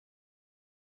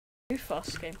Too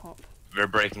fast, game hop. We're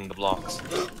breaking the blocks.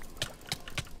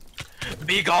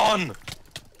 Be gone!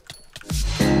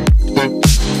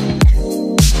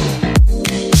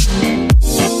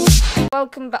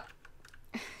 Welcome back.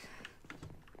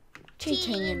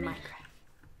 Cheating in Minecraft.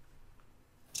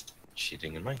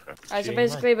 Cheating in Minecraft. Alright, so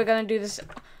basically we're gonna do this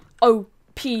OP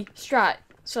strat.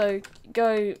 So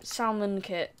go salmon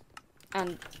kit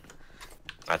and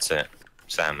That's it.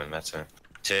 Salmon, that's it.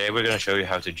 Today we're gonna show you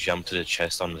how to jump to the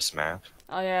chest on this map.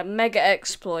 oh yeah, mega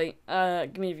exploit.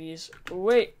 Give me views.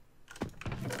 Wait,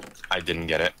 I didn't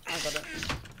get it. I got it.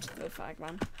 Go fag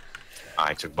man.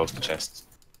 I took both the chests.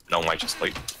 No, my chest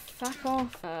plate. Fuck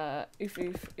off. Oof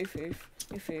oof oof oof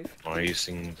oof oof. Why are you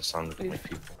singing the song with my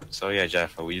people? So yeah,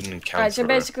 Jeff, we didn't count. Alright, so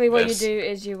basically what this. you do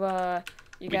is you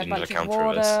get a bunch of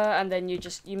water, and then you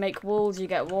make walls, you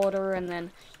get water, and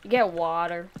then you get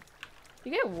water.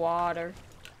 You get water.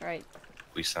 Right.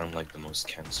 We sound like the most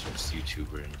cancerous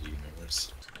YouTuber in the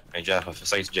universe. Hey Jeff, if I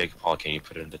say Jake Paul, can you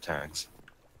put it in the tags?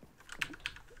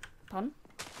 Pun?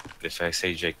 If I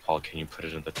say Jake Paul, can you put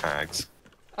it in the tags?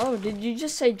 Oh, did you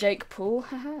just say Jake Paul?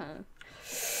 Haha.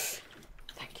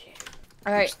 Thank you.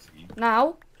 Alright,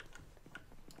 now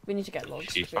we need to get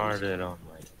logs. She farted on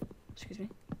my... Excuse me?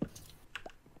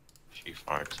 She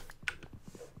farted.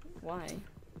 Why?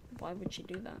 Why would she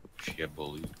do that? She a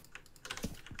bully.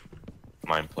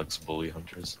 Mindplex bully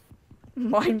hunters.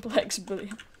 Mindplex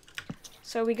bully.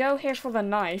 So we go here for the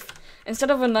knife. Instead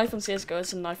of a knife on CSGO,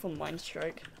 it's a knife on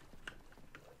Mindstrike.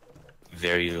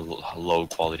 Very low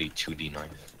quality 2D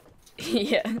knife.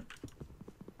 Yeah.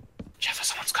 Jeff,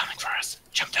 someone's coming for us.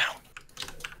 Jump down.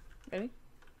 Really?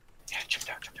 Yeah, jump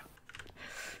down, jump down.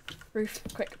 Roof,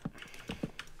 quick.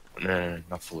 No,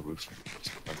 not full of roof.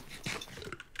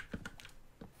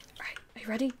 Alright, are you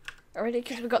ready? Are you ready?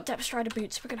 Because we got Depth Strider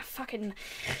boots. We're gonna fucking...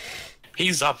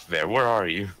 He's up there. Where are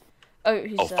you? Oh,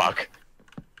 he's Oh, fuck.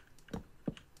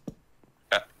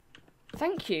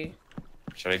 Thank you.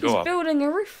 Should I go up? He's building a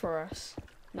roof for us.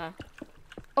 No.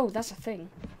 Oh, that's a thing.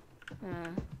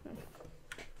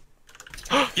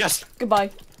 Yes!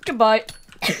 Goodbye. Goodbye.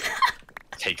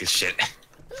 Take his shit.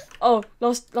 Oh,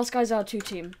 last guys are 2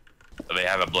 team. They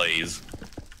have a blaze.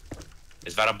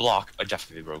 Is that a block? I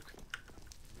definitely broke.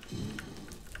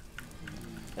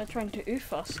 They're trying to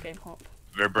oof us, game hop.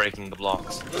 We're breaking the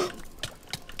blocks.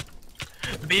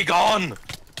 Be gone!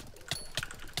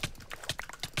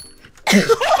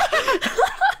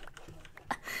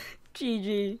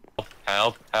 GG.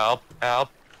 Help, help, help.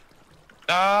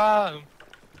 Ah!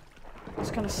 I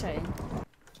was gonna say.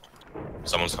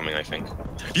 Someone's coming, I think.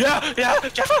 Yeah,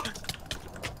 Jeff!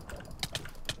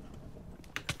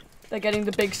 They're getting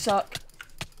the big suck.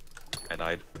 I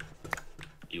died.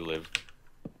 You live.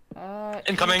 Incoming!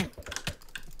 Incoming!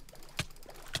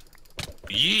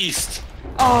 Yeast!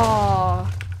 Oh.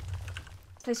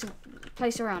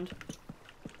 Place around.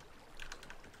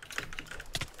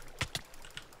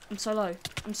 I'm so low.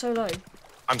 I'm so low.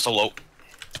 I'm so low.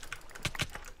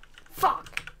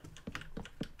 Fuck!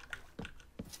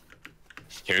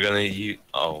 You're gonna use...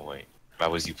 Oh, wait.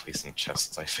 That was you placing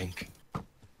chests, I think.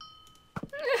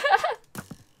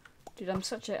 Dude, I'm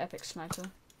such an epic sniper.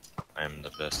 I'm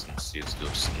the best in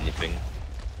CSGO snipping.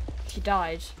 She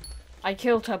died. I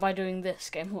killed her by doing this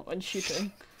game and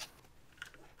shooting.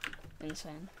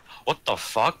 Insane. What the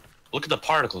fuck? Look at the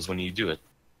particles when you do it.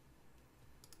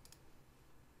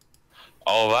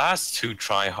 Oh, that's 2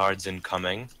 tryhards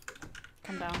incoming.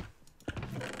 Come down.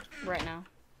 Right now.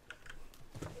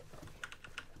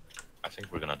 I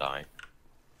think we're gonna die.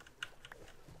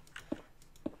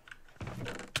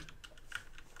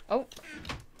 Oh.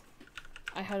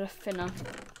 I had a finna.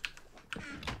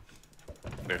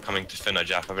 We're coming to Finna,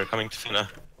 Jaffa. We're coming to Finna.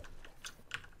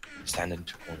 Stand in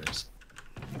 2 corners.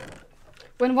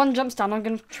 When one jumps down, I'm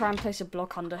gonna try and place a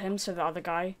block under him so the other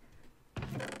guy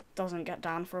doesn't get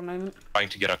down for a moment. Trying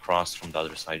to get across from the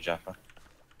other side, Jaffa.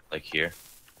 Like here.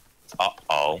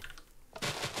 Uh-oh.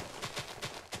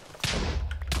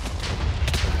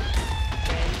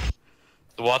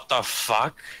 What the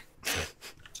fuck?